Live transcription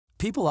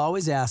People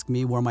always ask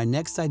me where my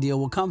next idea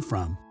will come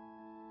from.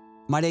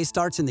 My day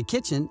starts in the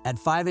kitchen at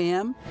 5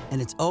 a.m.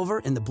 and it's over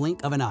in the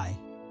blink of an eye.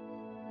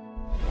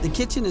 The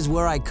kitchen is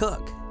where I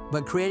cook,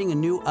 but creating a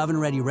new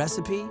oven-ready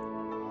recipe,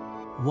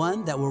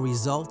 one that will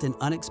result in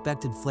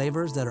unexpected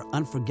flavors that are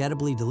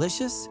unforgettably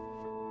delicious,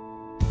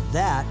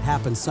 that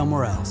happens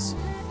somewhere else.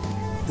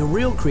 The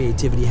real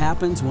creativity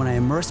happens when I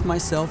immerse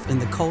myself in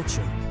the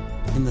culture,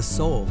 in the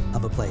soul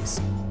of a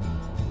place.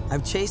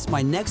 I've chased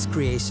my next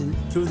creation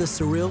through the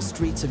surreal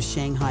streets of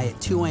Shanghai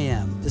at 2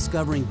 a.m.,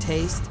 discovering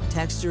taste,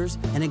 textures,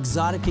 and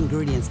exotic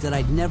ingredients that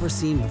I'd never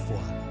seen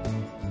before.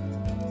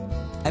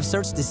 I've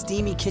searched the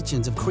steamy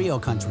kitchens of Creole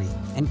country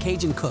and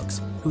Cajun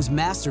cooks whose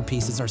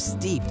masterpieces are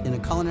steeped in a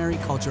culinary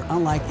culture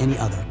unlike any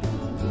other.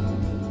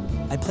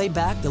 I play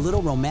back the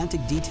little romantic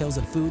details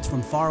of foods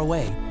from far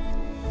away,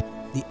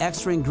 the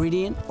extra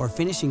ingredient or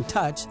finishing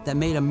touch that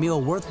made a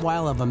meal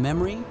worthwhile of a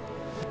memory,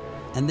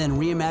 and then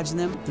reimagine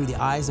them through the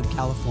eyes of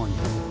California.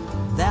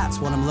 That's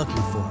what I'm looking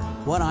for,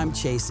 what I'm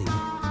chasing.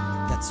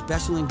 That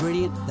special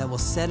ingredient that will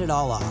set it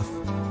all off.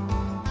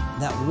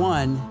 That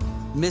one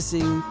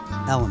missing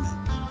element.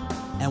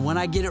 And when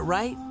I get it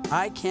right,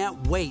 I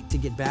can't wait to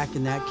get back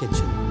in that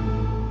kitchen.